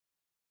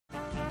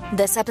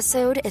This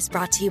episode is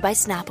brought to you by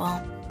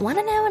Snapple. Want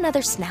to know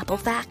another Snapple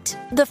fact?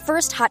 The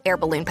first hot air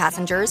balloon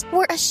passengers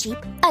were a sheep,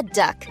 a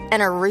duck,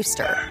 and a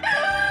rooster.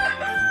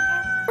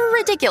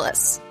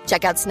 Ridiculous.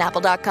 Check out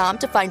Snapple.com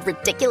to find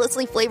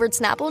ridiculously flavored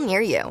Snapple near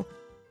you.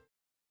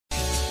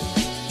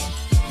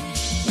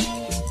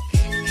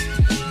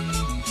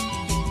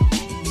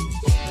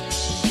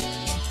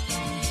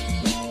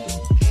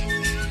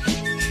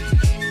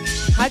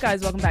 Hi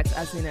guys, welcome back to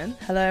ASI.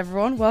 Hello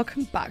everyone,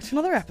 welcome back to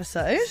another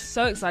episode.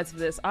 So excited for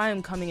this. I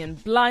am coming in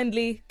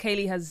blindly.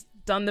 Kaylee has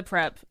done the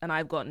prep and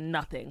I've got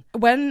nothing.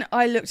 When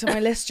I looked at my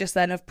list just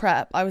then of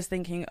prep, I was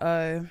thinking,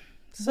 what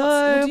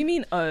do you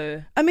mean,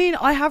 oh? I mean,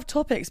 I have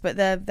topics, but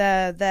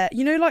they're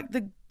you know, like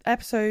the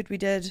episode we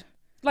did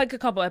like a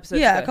couple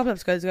episodes ago. a couple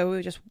episodes ago we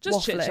were just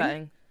waffling.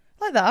 chit-chatting.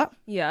 Like that.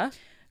 Yeah.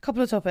 A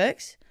couple of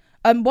topics.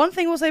 One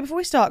thing we'll say before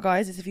we start,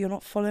 guys, is if you're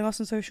not following us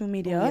on social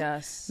media,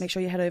 yes, make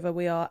sure you head over.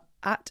 We are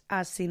at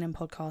As Seen In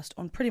Podcast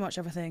on pretty much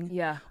everything.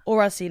 Yeah.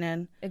 Or As Seen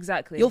In.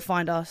 Exactly. You'll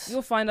find us.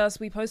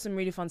 We post some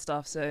really fun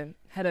stuff, so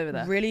head over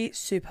there. Really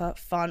super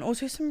fun.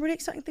 Also some really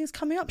exciting things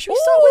coming up. Should we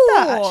start with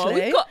that,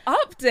 actually? We've got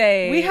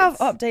updates. We have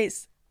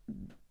updates.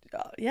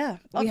 Yeah.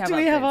 We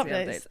have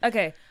updates.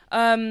 Okay.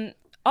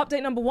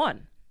 Update number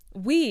 1.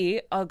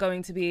 We are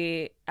going to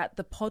be at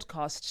the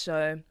podcast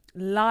show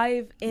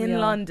live in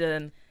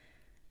London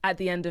at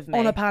the end of May.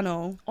 On a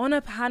panel.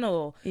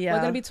 Yeah.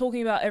 We're going to be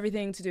talking about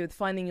everything to do with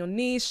finding your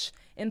niche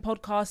in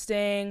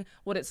podcasting,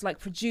 what it's like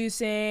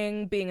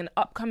producing, being an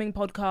upcoming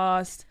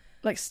podcast.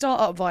 Like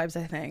startup vibes,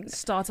 I think.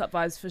 Startup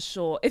vibes for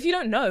sure. If you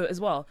don't know as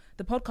well,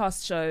 the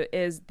podcast show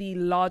is the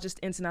largest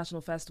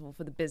international festival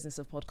for the business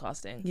of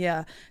podcasting.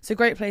 Yeah. It's a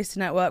great place to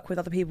network with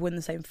other people in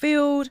the same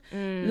field,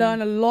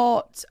 learn a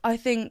lot. I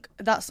think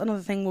that's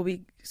another thing we'll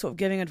be sort of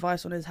giving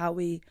advice on is how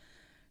we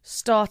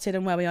started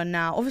and where we are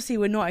now. Obviously,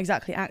 we're not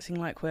exactly acting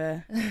like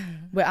we're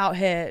out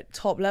here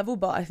top level,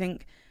 but I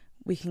think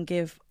we can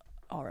give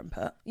our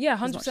input. Yeah,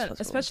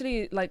 100%.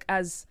 Especially like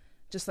as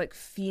just like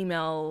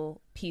female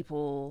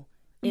people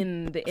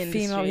in the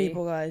industry. Female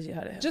people, guys, you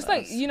heard it. Just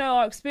like, you know,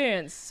 our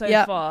experience so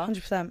far.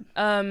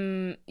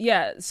 100%.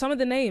 Yeah, some of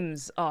the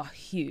names are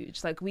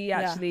huge. Like we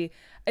actually,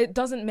 it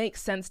doesn't make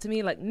sense to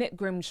me. Like Nick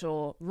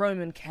Grimshaw,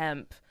 Roman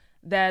Kemp,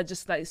 they're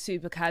just like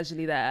super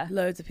casually there.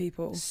 Loads of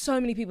people. So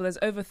many people. There's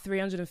over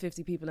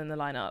 350 people in the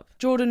lineup.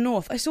 Jordan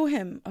North. I saw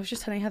him. I was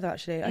just telling Heather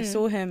actually. I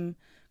saw him.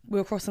 We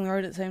were crossing the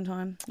road at the same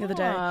time the other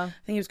day. I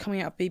think he was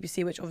coming out of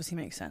BBC, which obviously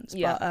makes sense.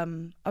 Yeah. But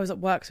I was at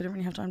work, so I didn't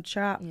really have time to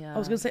chat. Yeah. I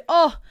was going to say,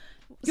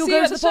 you'll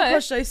go to the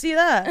podcast show. See you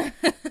there.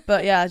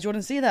 But yeah,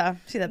 Jordan, see you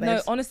there. See you there,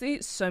 babes. No, honestly,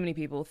 so many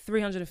people.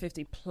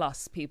 350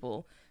 plus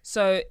people.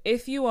 So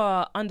if you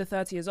are under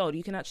 30 years old,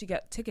 you can actually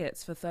get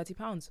tickets for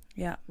 £30.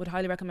 Yeah. Would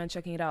highly recommend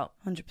checking it out.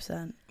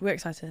 100%. We're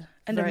excited.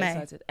 Very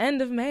excited. End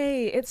of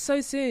May. It's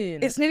so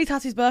soon. It's nearly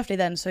Tati's birthday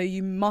then, so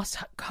you must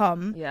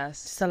come to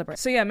celebrate.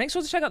 So yeah, make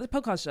sure to check out the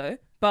podcast show.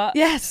 But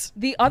yes,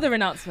 the other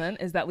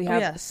announcement is that we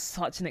have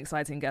such an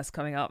exciting guest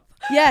coming up.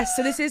 Yes,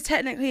 so this is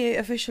technically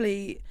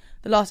officially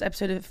the last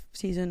episode of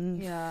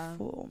season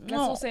 4. Let's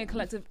all say a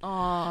collective 3,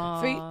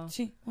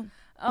 2, 1.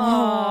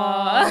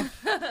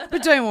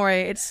 But don't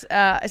worry, it's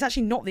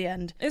actually not the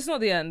end. It's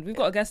not the end. We've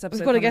got a guest episode.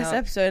 We've got a guest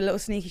episode, a little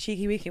sneaky,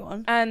 cheeky, weeky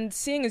one. And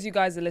seeing as you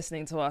guys are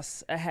listening to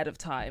us ahead of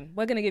time,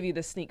 we're going to give you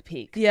the sneak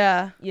peek.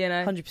 Yeah, you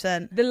know,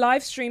 100%. The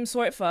live stream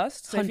saw it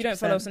first, so 100%. If you don't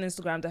follow us on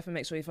Instagram, definitely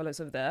make sure you follow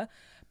us over there.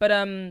 But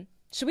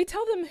should we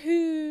tell them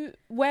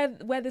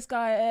where this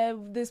guy,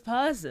 this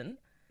person,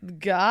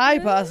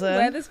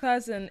 where this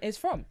person is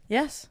from?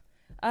 Yes.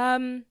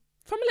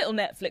 From a little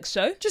Netflix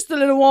show. Just a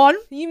little one.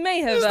 You may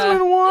have... Just a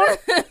little one.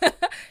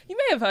 You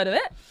may have heard of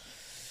it.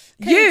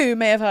 You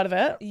may have heard of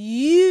it.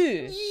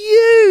 You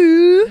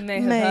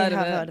may have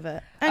heard of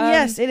it. And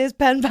yes, it is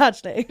Penn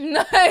Badgley.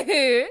 No,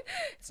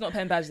 it's not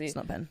Penn Badgley. It's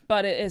not Penn.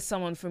 But it is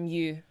someone from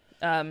You,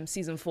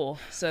 season 4.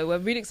 So we're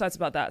really excited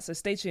about that. So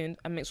stay tuned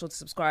and make sure to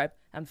subscribe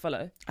and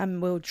follow.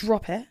 And we'll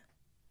drop it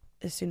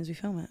as soon as we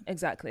film it.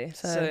 Exactly.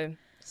 So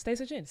stay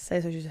so tuned.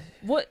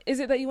 What is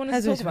it that you want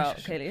us to talk about,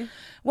 Kaylee?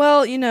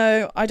 Well, you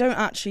know, I don't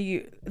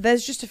actually...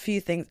 There's just a few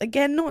things.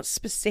 Again, not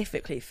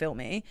specifically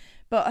filmy,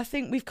 but I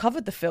think we've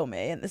covered the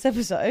filmy in this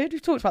episode.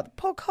 We've talked about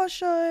the podcast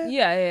show.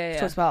 Yeah. We've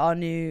talked about our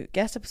new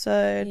guest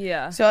episode.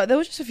 Yeah. So there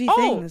was just a few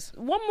things.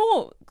 One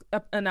more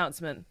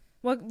announcement.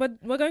 We're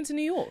going to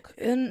New York.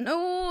 We're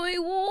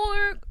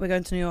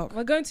going to New York.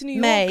 We're going to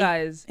New York,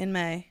 guys. In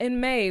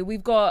May.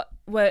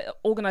 We're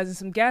organising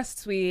some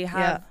guests. We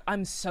have...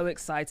 I'm so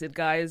excited,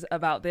 guys,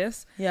 about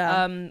this.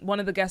 Yeah. One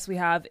of the guests we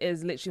have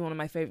is literally one of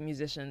my favourite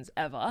musicians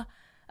ever.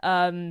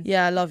 I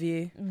love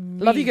you.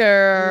 Love you,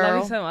 girl.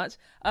 Love you so much.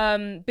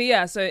 But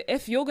yeah, so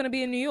if you're going to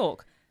be in New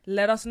York,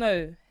 let us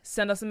know.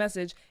 Send us a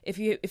message. If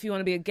you want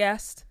to be a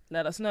guest,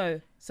 let us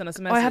know. Send us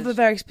a message. I have a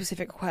very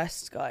specific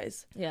request,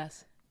 guys.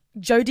 Yes.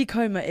 Jodie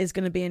Comer is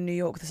going to be in New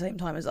York at the same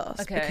time as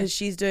us because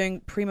she's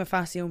doing Prima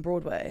Facie on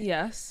Broadway.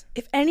 Yes.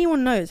 If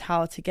anyone knows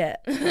how to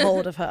get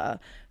hold of her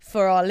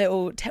for our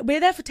little... we're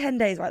there for 10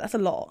 days, right? That's a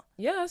lot.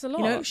 Yeah, that's a lot.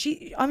 You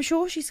know, I'm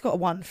sure she's got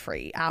one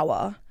free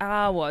hour.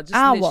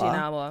 Literally an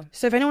hour.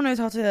 So if anyone knows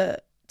how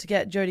to to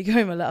get Jodie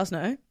Comer, let us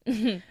know.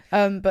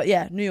 But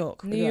yeah, New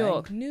York.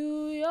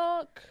 New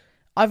York.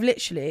 I've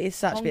literally,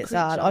 it's actually a bit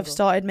sad, I've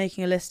started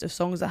making a list of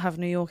songs that have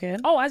New York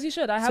in. Oh, as you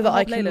should. I have so that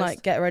I playlist. can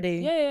like get ready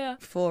Yeah.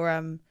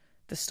 for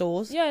the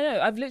stores. Yeah,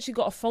 no, I've literally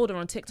got a folder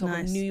on TikTok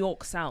of New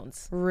York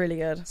sounds. Really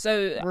good. So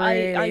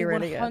really, I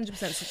really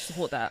 100%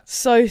 support that.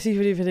 So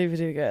super duper duper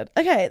duper good.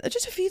 Okay,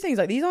 just a few things,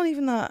 like these aren't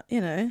even that,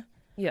 you know.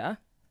 Yeah.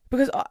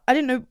 Because I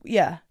didn't know.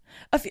 Yeah.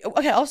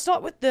 Okay, I'll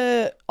start with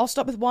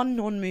one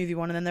non-movie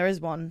one, and then there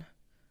is one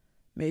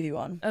movie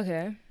one.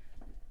 Okay.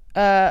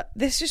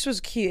 This just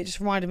was cute. It just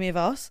reminded me of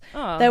us.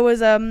 Oh. There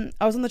was I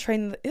was on the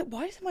train.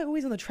 Why am I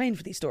always on the train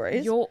for these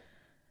stories? You're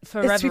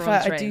forever to be fair,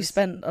 on trains. I do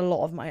spend a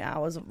lot of my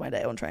hours of my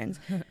day on trains.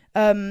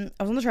 I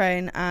was on the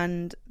train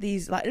and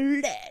these like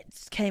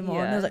LEDs came on.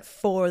 There was like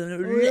 4 of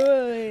them.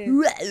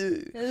 And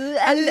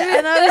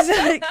I was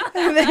like,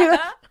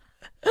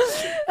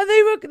 and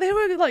they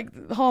were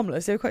like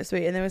harmless. They were quite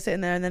sweet, and they were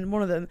sitting there. And then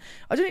one of them,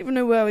 I don't even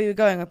know where we were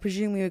going. I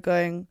presume we were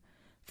going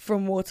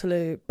from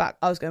Waterloo back.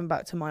 I was going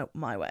back to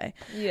my way.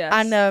 Yes.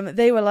 And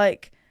they were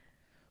like,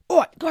 all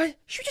right, guys,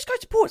 should we just go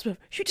to Portsmouth?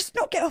 Should we just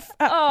not get off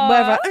at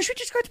wherever? And should we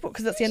just go to Portsmouth?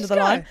 Because that's the end of the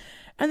line.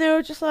 And they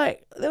were just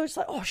like,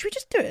 oh, should we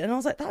just do it? And I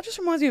was like, that just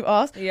reminds me of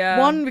us. Yeah.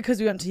 1, because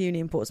we went to uni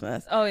in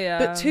Portsmouth. Oh, yeah.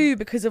 But 2,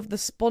 because of the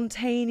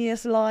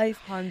spontaneous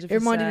life. 100%. It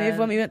reminded me of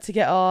when we went to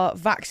get our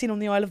vaccine on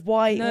the Isle of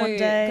Wight one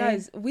day.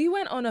 Guys, we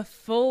went on a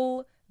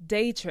full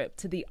day trip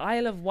to the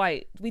Isle of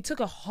Wight. We took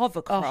a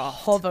hovercraft. A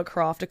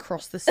hovercraft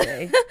across the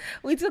sea.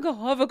 We took a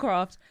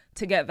hovercraft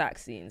to get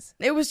vaccines.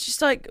 It was just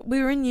like,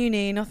 we were in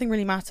uni, nothing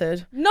really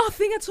mattered.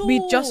 Nothing at all.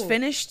 We just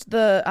finished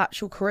the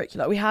actual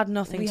curricula. We had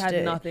nothing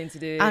to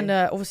do. And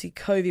obviously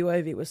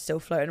Covey was still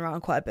floating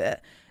around quite a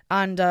bit.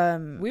 And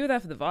we were there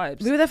for the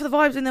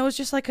vibes. And there was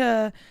just like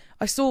I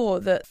saw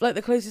that like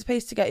the closest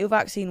place to get your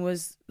vaccine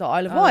was the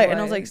Isle of Wight. And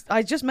I was like,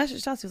 I just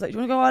messaged Sassy, I was like, do you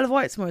want to go Isle of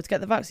Wight tomorrow to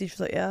get the vaccine? She was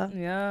like,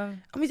 yeah.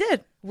 And we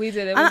did. It was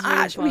really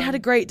fun. We had a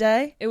great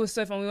day. It was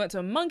so fun. We went to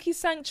a monkey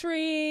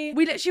sanctuary.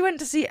 We literally went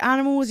to see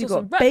animals. You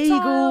got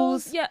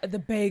reptiles. bagels. Yeah, the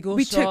bagel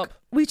shop.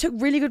 We took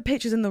really good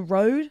pictures in the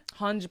road.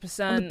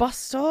 100%. On the bus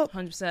stop.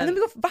 100%. And then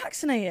we got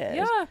vaccinated.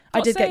 Yeah.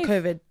 I did get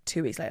COVID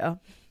 2 weeks later.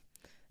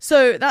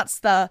 So that's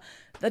the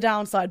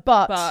downside.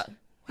 But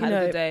had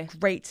a good day.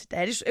 Great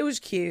day. It was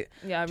cute.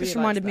 Yeah, I really just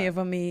reminded me of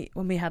when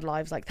we had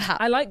lives like that.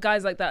 I like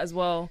guys like that as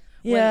well.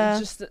 Yeah.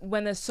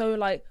 When they're so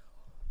like,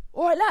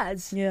 all right,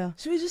 lads. Yeah.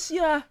 Should we just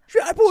Yeah.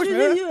 And I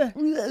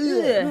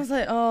was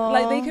like, oh.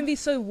 Like they can be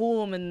so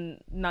warm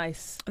and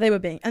nice. They were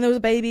being, and there was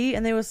a baby,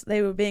 and they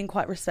were being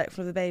quite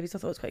respectful of the baby. So I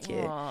thought it was quite cute.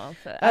 Aww,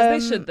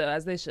 as they should though.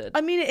 As they should.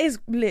 I mean, it is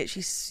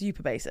literally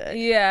super basic.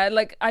 Yeah,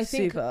 like I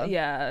think. Super.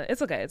 Yeah,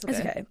 it's okay. It's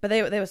okay. But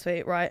they were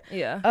sweet, right?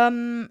 Yeah.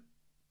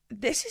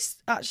 This is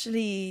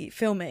actually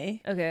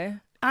filmy. Okay.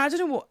 And I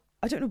don't know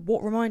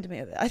what reminded me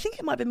of it. I think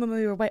it might have been when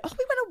we were away. Oh,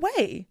 we went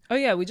away. Oh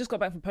yeah, we just got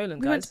back from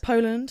Poland, guys. We went to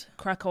Poland.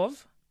 Krakow.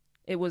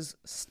 It was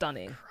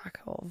stunning.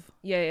 Krakow.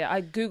 Yeah,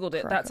 I googled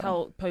it. That's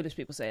how Polish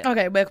people say it.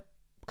 Okay, we're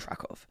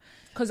Krakow.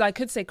 Because I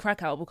could say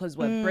Krakow because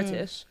we're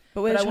British,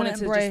 but I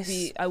wanted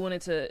I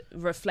wanted to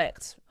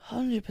reflect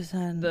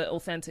 100% the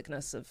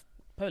authenticness of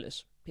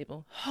Polish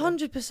people.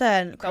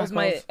 100%. That was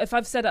my. If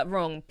I've said that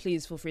wrong,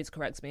 please feel free to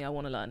correct me. I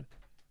want to learn.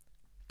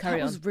 Carry on.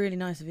 That was really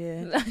nice of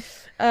you.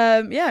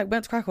 Yeah, we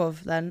went to Krakow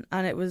then,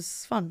 and it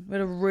was fun. We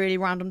had a really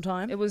random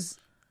time. It was,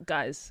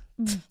 guys.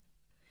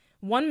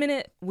 1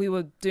 minute we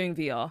were doing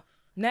VR.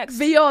 Next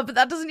VR, but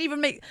that doesn't even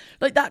make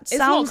like that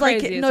sounds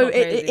like it. No,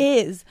 it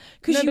is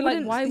because you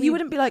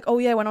wouldn't be like, oh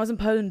yeah, when I was in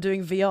Poland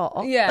doing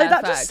VR. Yeah, like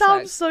that just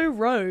sounds so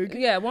rogue.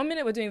 Yeah, 1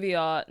 minute we're doing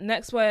VR.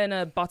 Next we're in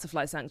a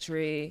butterfly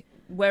sanctuary.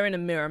 We're in a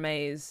mirror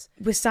maze.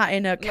 We're sat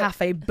in a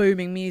cafe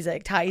booming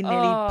music. Tatty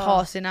nearly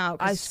passing out.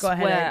 I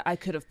swear I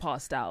could have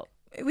passed out.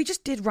 We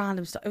just did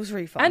random stuff. It was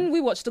really fun. And we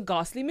watched a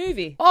ghastly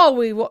movie.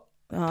 Oh,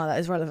 that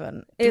is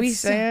relevant. Did we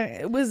say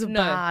it was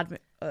bad?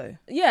 Oh.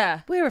 Yeah.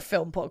 We're a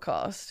film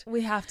podcast.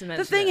 We have to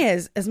mention the thing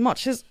is, as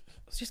much as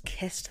let's just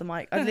kiss the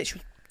mic. I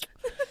literally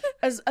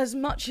as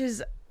much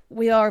as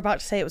we are about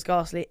to say it was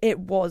ghastly, it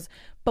was,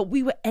 but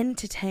we were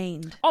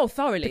entertained. Oh,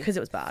 thoroughly. Because it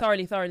was bad.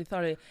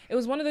 Thoroughly. It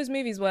was one of those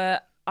movies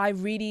where I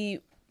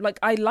really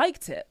I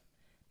liked it,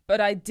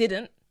 but I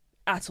didn't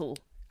at all.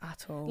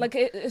 Like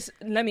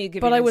let me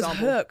give you an example. But I was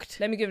hooked.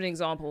 Let me give an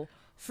example.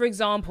 For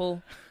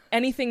example,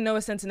 anything Noah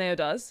Centineo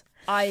does,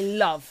 I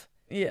love.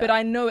 Yeah. But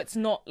I know it's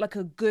not like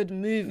a good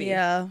movie.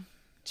 Yeah.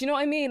 Do you know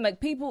what I mean?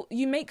 Like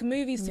you make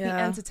movies to be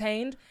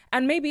entertained.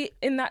 And maybe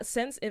in that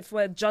sense, if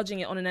we're judging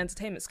it on an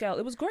entertainment scale,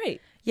 it was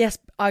great. Yes,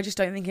 I just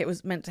don't think it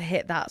was meant to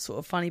hit that sort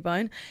of funny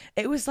bone.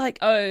 It was like,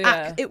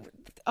 I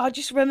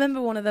just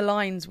remember one of the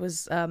lines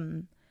was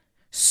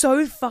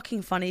so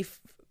fucking funny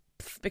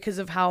because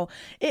of how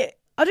I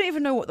don't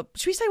even know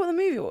should we say what the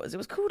movie was? It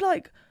was called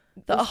like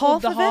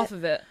half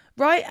of it.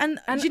 Right? And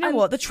do you know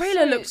what? The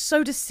trailer looked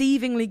so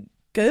deceivingly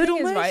good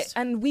almost. Right?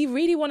 And we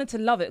really wanted to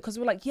love it because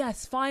we're like,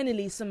 yes,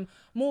 finally some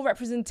more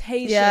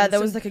representation. Yeah, there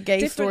was like a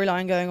gay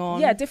storyline going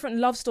on. Yeah, different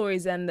love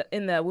stories in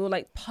there. We were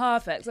like,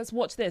 perfect, let's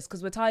watch this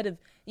because we're tired of,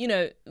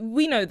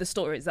 we know the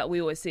stories that we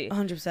always see.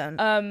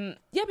 100%.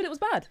 Yeah, but it was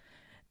bad.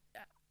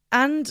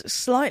 And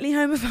slightly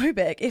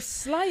homophobic.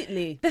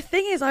 Slightly. The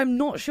thing is, I'm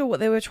not sure what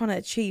they were trying to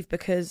achieve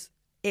because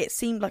it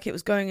seemed like it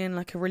was going in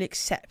like a really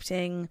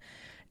accepting,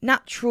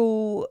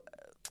 natural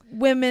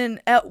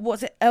women,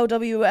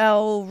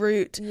 LWL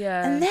route.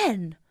 Yeah. And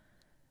then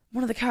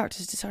one of the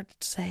characters decided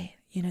to say,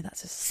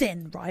 that's a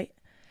sin, right?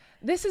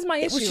 This is my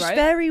issue, right? It was just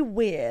very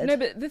weird. No,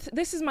 but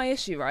this is my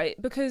issue,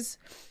 right? Because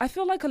I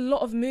feel like a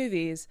lot of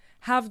movies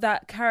have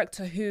that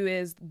character who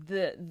is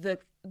the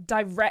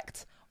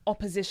direct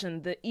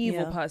opposition, the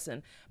evil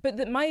person.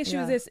 But my issue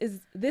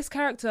is this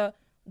character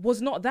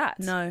was not that.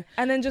 No.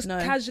 And then just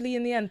casually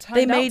in the end turned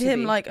they out made to him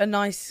be. like a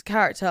nice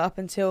character up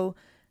until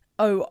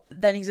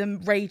then he's a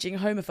raging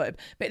homophobe.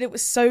 But it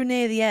was so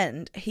near the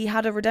end, he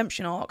had a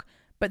redemption arc,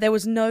 but there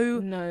was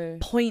no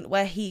point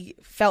where he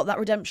felt that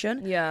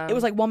redemption. Yeah. It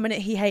was like 1 minute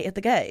he hated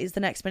the gays,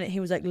 the next minute he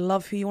was like,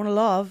 love who you want to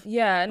love.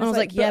 Yeah. And I was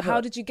like, yeah, how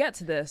did you get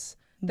to this?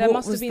 There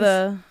must have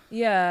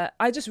been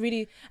I just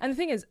really, and the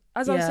thing is,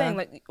 as I was saying,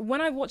 like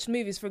when I watched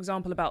movies, for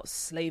example, about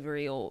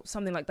slavery or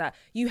something like that,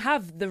 you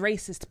have the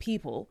racist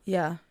people,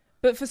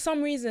 but for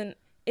some reason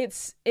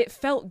it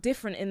felt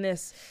different in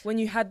this when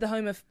you had that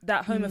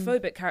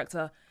homophobic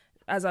character,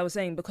 as I was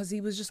saying, because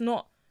he was just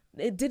not,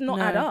 it did not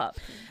add up.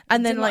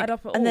 And then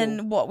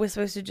then what, we're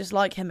supposed to just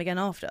like him again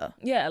after?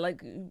 Yeah,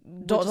 like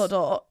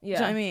dot. Yeah. Do you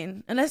know what I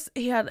mean? Unless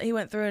he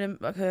went through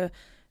like a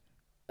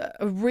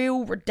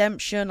real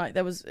redemption. Like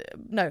there was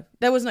no,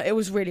 it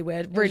was really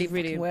weird, really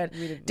fucking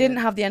weird. Didn't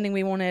have the ending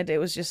we wanted. It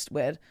was just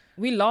weird.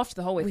 We laughed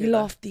the whole way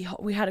through.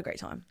 We had a great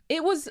time.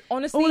 It was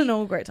honestly, all in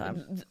all, a great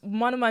time.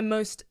 One of my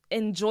most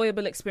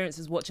enjoyable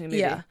experiences watching a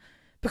movie. Yeah,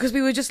 because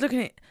we were just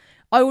looking at,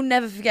 I will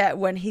never forget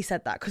when he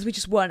said that, because we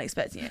just weren't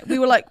expecting it. We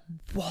were like,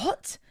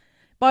 what?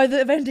 By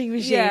the vending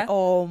machine. Yeah.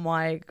 Oh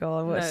my god,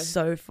 it was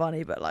so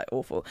funny, but like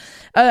awful.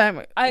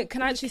 I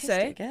can actually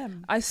say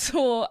I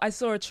saw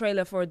a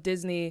trailer for a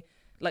Disney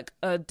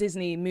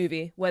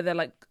movie where they're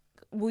like,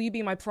 will you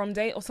be my prom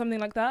date or something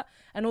like that,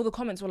 and all the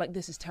comments were like,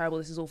 this is terrible,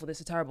 this is awful,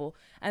 this is terrible.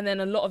 And then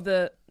a lot of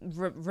the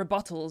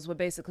rebuttals were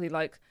basically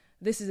like,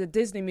 this is a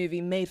Disney movie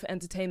made for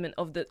entertainment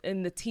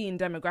in the teen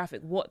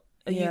demographic. What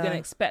are you going to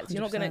expect? 100%.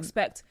 You're not going to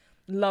expect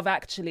Love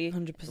Actually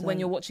 100%. When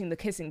you're watching the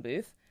kissing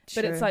booth.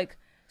 True. But it's like,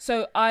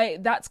 so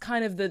that's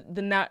kind of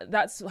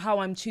that's how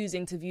I'm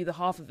choosing to view the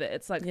half of it.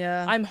 It's like,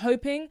 I'm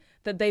hoping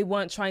that they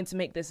weren't trying to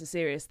make this a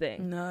serious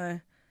thing.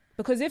 No.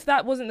 Because if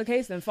that wasn't the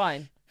case, then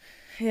fine.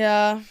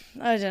 Yeah,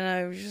 I don't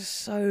know. It was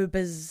just so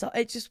bizarre.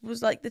 It just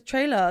was like the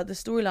trailer, the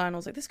storyline. I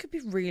was like, this could be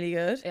really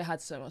good. It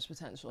had so much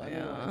potential. I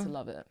really wanted to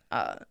love it.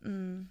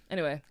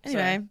 Anyway,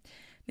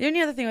 the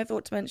only other thing I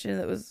thought to mention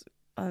that was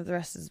the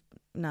rest is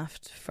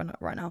naffed for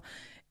right now.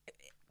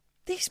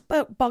 This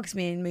bugs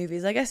me in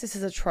movies. I guess this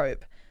is a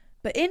trope,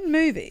 but in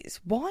movies,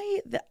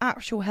 why the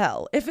actual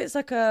hell? If it's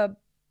like a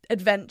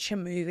adventure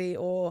movie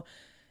or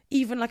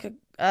even like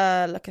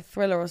a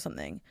thriller or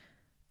something,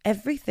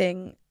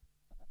 everything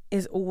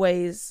is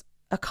always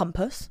a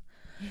compass.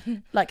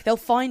 Like they'll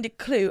find a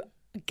clue.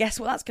 Guess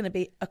what that's going to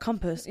be? A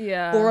compass.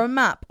 Yeah. Or a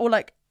map. Or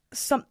like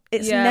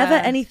it's never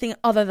anything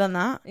other than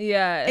that.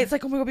 Yeah. It's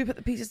like, oh my god, we put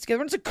the pieces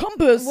together and it's a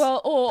compass.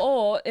 Well,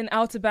 or in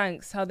Outer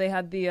Banks, how they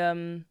had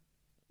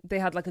they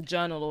had like a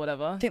journal or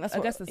whatever. I guess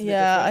that's a bit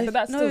different, but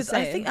that's still the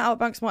same. I think Outer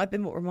Banks might have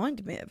been what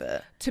reminded me of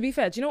it. To be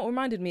fair, do you know what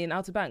reminded me in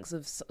Outer Banks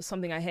of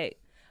something I hate?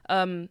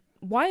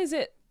 Why is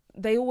it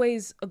they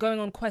always are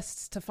going on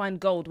quests to find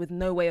gold with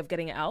no way of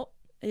getting it out?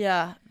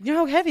 Yeah. You know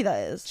how heavy that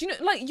is? Do you know,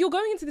 like, you're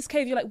going into this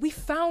cave, you're like, we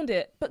found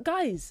it. But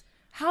guys,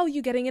 how are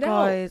you getting it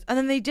out? And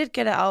then they did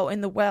get it out in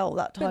the well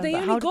that time. But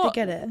how did they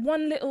get it?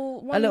 One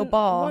little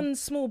bar. One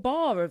small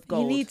bar of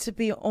gold. You need to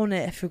be on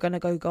it if you're going to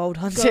go gold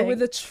hunting. Go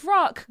with a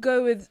truck,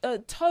 go with a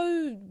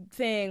tow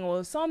thing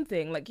or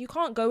something. Like, you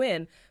can't go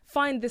in,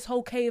 find this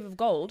whole cave of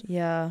gold,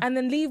 and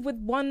then leave with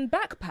one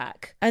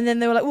backpack. And then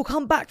they were like, we'll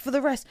come back for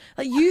the rest.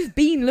 Like, you've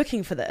been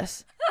looking for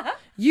this.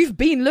 You've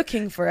been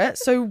looking for it,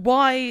 so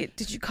why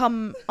did you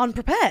come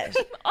unprepared?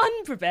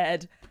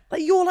 Unprepared.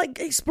 Like, you're like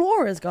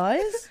explorers,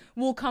 guys.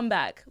 We'll come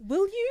back.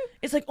 Will you?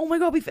 It's like, oh my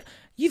god,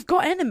 you've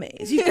got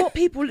enemies. You've got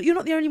people. You're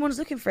not the only ones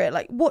looking for it.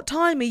 Like, what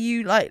time are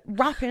you like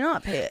wrapping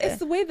up here? It's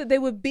the way that they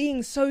were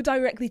being so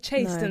directly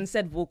chased and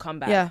said, we'll come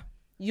back. Yeah.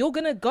 You're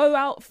gonna go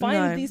out,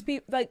 find these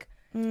people. Like,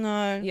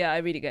 no. Yeah, I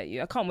really get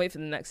you. I can't wait for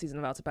the next season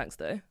of Outer Banks,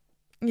 though.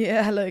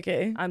 Yeah,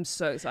 low-key. I'm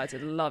so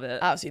excited. Love it.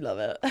 Absolutely love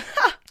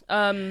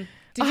it.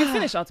 Did you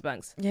finish Outer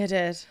Banks? Yeah, I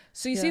did.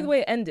 So you see the way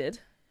it ended,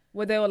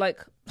 where they were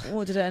like,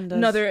 what did it end as?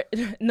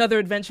 Another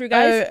adventure,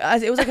 guys.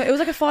 Oh, it was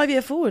like a 5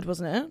 year forward,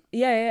 wasn't it?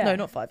 Yeah. No,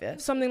 not 5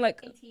 years. Something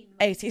like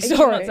 18.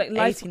 Sorry, months, like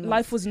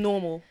life was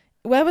normal.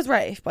 Where was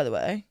Rafe, by the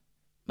way?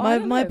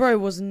 My bro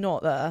was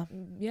not there.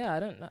 Yeah, I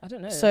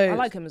don't know. So I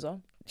like him as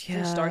well.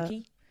 Yeah,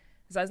 Starkey.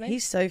 Is that his name?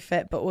 He's so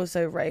fit, but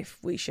also Rafe,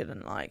 we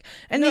shouldn't like.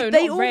 And no,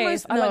 they not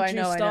almost. Rafe. I like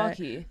Drew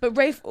Starkey. But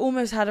Rafe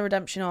almost had a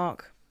redemption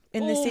arc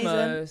in this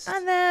season,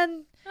 and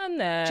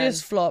then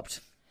just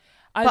flopped.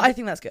 But I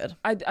think that's good.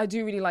 I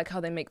do really like how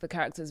they make the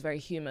characters very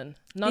human.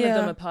 None of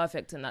them are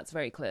perfect, and that's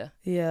very clear.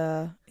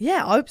 Yeah.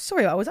 I'm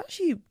sorry. I was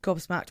actually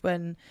gobsmacked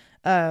when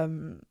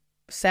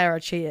Sarah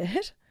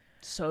cheated.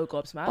 So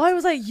gobsmacked. I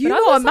was like, you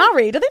are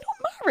married. Are they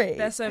not married?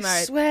 They're so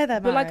married. I swear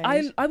they're married. But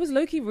like, I was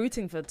low-key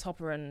rooting for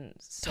Topper and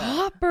Sarah.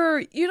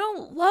 Topper, you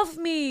don't love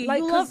me. Like,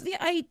 you love the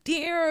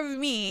idea of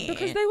me.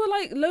 Because they were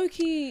like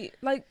low-key,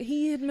 like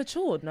he had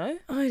matured, no?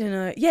 I don't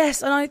know.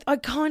 Yes, and I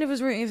kind of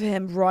was rooting for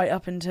him right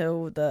up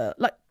until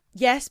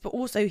yes, but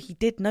also he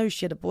did know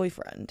she had a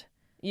boyfriend.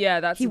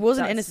 Yeah, he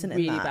wasn't innocent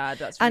really in that. Bad.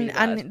 That's really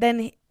bad. And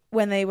then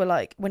when they were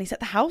like, when he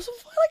set the house on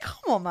fire, like,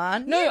 come on,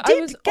 man. No,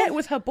 you did get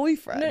with her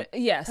boyfriend. No,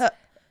 yes.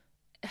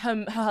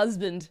 Her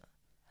husband.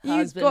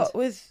 Got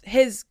with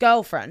his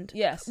girlfriend.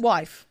 Yes.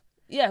 Wife.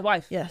 Yeah,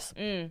 wife. Yes.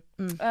 Yeah.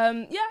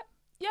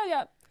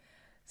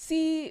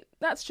 See,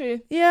 that's true.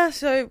 Yeah,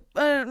 so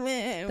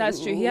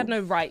that's true. He had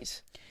no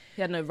right.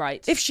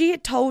 If she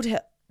had told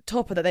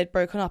Topper that they'd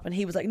broken up and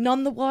he was like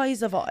none the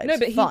wiser vibes. No,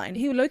 but fine.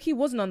 He low-key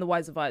was none the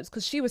wiser vibes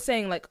because she was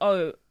saying like,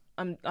 "Oh,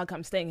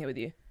 I'm staying here with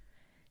you."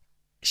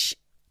 She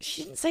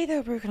didn't say they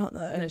were broken up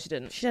though. No, she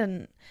didn't. She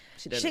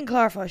didn't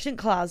clarify. She didn't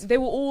class. They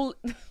were all.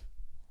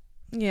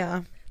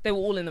 Yeah. They were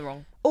all in the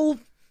wrong.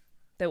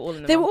 They were all in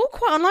the wrong. They were all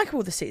quite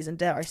unlikable this season,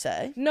 dare I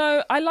say.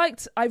 No, I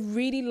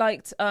really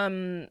liked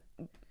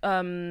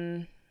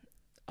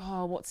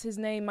what's his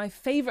name? My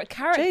favourite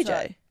character.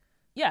 JJ.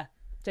 Yeah,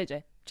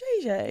 JJ.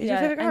 JJ is your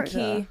favourite character?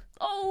 And Key.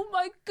 Oh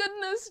my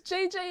goodness,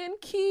 JJ and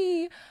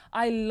Key.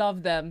 I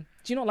love them.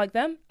 Do you not like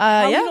them?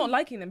 How are you not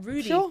liking them?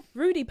 Rudy. Sure.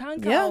 Rudy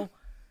Pankow.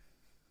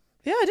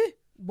 Yeah, I do.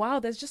 Wow,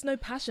 there's just no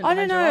passion. I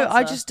don't know.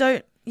 I just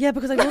don't. Yeah,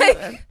 because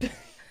I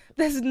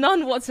there's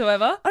none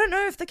whatsoever. I don't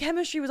know if the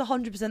chemistry was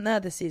 100%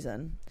 there this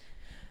season.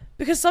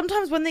 Because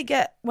sometimes when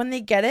they're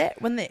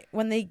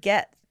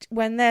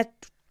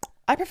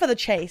I prefer the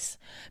chase,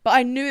 but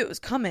I knew it was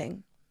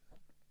coming.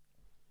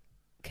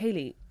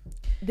 Kaylee,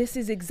 this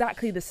is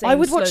exactly the same. I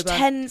would watch slow burn.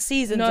 10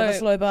 seasons of a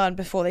slow burn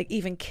before they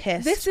even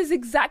kissed. This is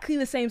exactly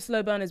the same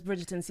slow burn as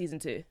Bridgerton season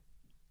 2.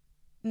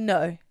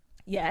 No.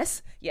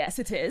 Yes,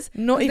 it is.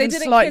 Not even they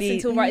didn't slightly.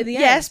 Kiss until right at the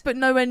end. Yes, but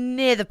nowhere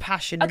near the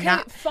passion. Okay, in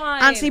that.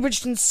 fine. Anthony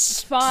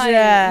Bridgerton's fine.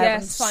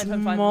 Yes, fine.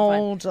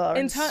 Smolder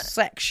and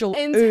sexual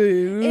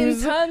ooze. In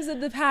terms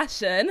of the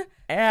passion,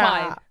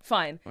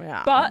 fine.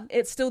 Yeah. But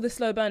it's still the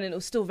slow burn, and it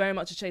was still very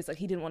much a chase. Like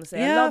he didn't want to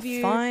say, "I love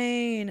you."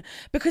 Fine.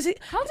 Because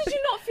how did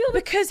you not feel?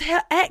 Because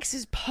her ex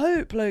is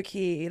Pope,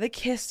 Loki. They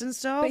kissed and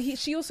stuff. But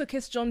she also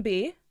kissed John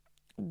B.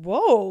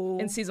 Whoa.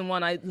 In season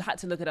 1, I had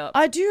to look it up.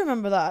 I do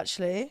remember that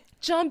actually.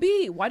 John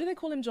B. Why do they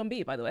call him John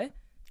B, by the way?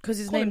 Because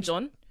his name's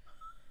John.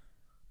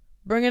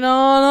 Bring it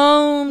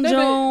on,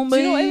 John B.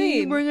 Do you know what I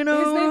mean? Bring it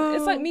on. His name,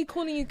 it's like me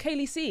calling you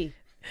Kaylee C.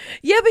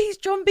 Yeah, but he's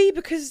John B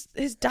because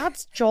his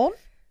dad's John.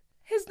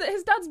 His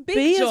dad's Big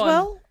B John. as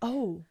well?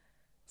 Oh.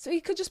 So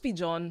he could just be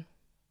John.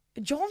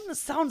 John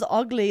sounds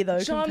ugly though.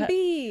 John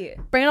B.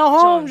 Bring it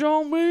home,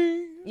 John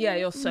B. Yeah,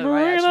 you're so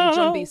right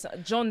actually.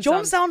 John B.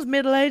 John sounds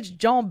middle-aged.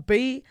 John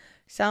B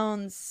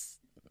sounds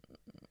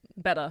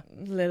better.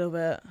 A little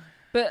bit.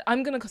 But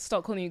I'm going to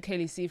start calling you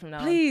Kaylee C from now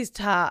on. Please,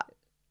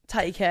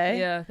 Tatty K.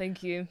 Yeah,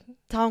 thank you.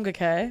 Tonga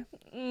K.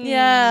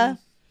 Yeah.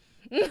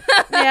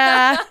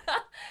 Yeah.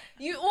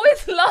 You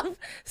always love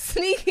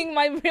sneaking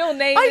my real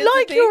name. I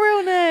like your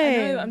real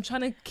name. I know, I'm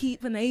trying to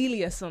keep an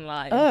alias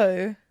online.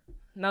 Oh.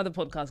 Now the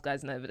podcast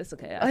guys know, but it's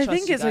okay. I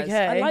think it's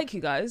okay. I like you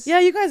guys. Yeah,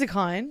 you guys are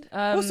kind.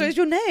 Also, it's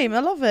your name.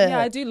 I love it. Yeah,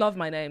 I do love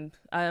my name.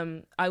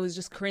 I was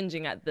just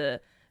cringing at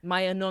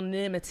my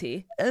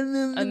anonymity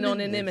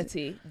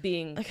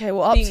being... Okay,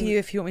 well, up to you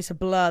if you want me to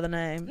blur the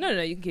name. No,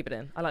 you can keep it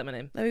in. I like my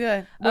name. There we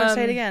go. Want to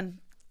say it again?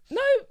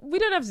 No, we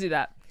don't have to do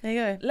that. There you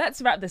go.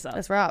 Let's wrap this up.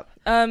 Let's wrap.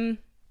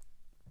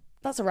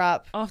 That's a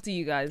wrap. After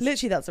you guys.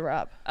 Literally, that's a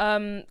wrap.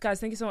 Guys,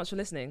 thank you so much for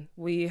listening.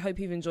 We hope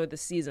you've enjoyed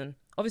this season.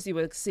 Obviously,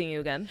 we're seeing you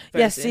again.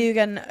 Yes, see you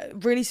again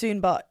really soon,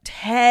 but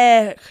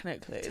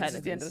technically it's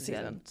the end of the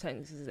season.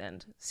 Technically, this is the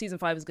end. Season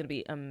 5 is going to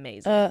be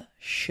amazing.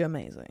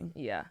 Amazing.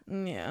 Yeah.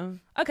 Yeah.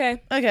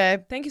 Okay.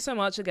 Thank you so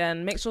much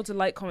again. Make sure to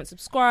like, comment,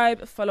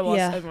 subscribe, follow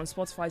us over on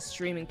Spotify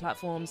streaming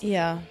platforms.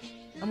 Yeah.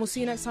 And we'll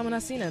see you next time on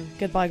Asinen.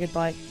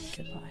 Goodbye.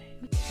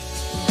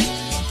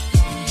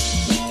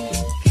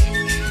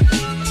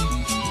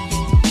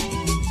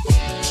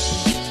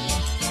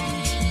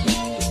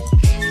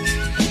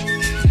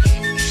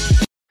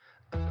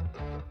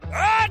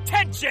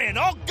 Attention,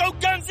 all Go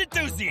Guns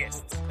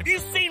enthusiasts! Have you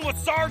seen what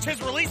Sarge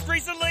has released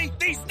recently?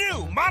 These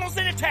new models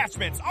and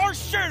attachments are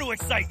sure to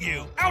excite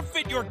you.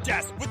 Outfit your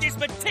desk with these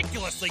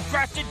meticulously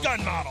crafted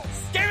gun models,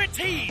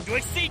 guaranteed to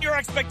exceed your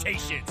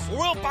expectations, or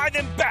we'll buy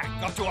them back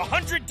up to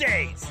 100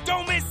 days.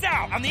 Don't miss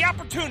out on the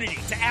opportunity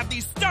to add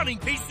these stunning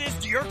pieces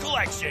to your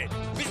collection.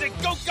 Visit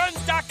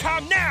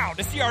GoGuns.com now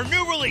to see our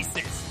new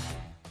releases.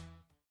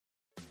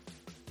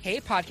 Hey,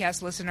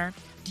 podcast listener.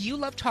 Do you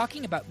love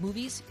talking about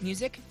movies,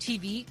 music,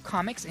 TV,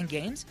 comics, and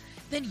games?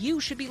 Then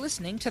you should be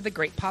listening to The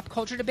Great Pop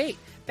Culture Debate,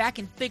 back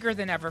and bigger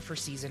than ever for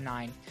Season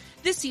 9.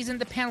 This season,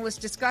 the panelists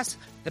discuss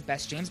the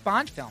best James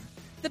Bond film,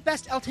 the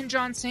best Elton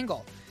John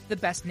single, the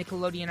best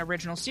Nickelodeon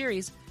original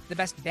series, the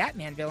best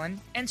Batman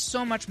villain, and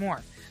so much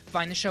more.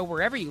 Find the show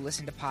wherever you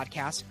listen to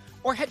podcasts,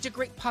 or head to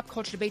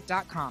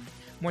greatpopculturedebate.com.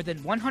 More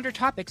than 100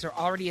 topics are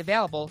already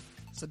available.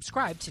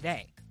 Subscribe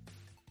today.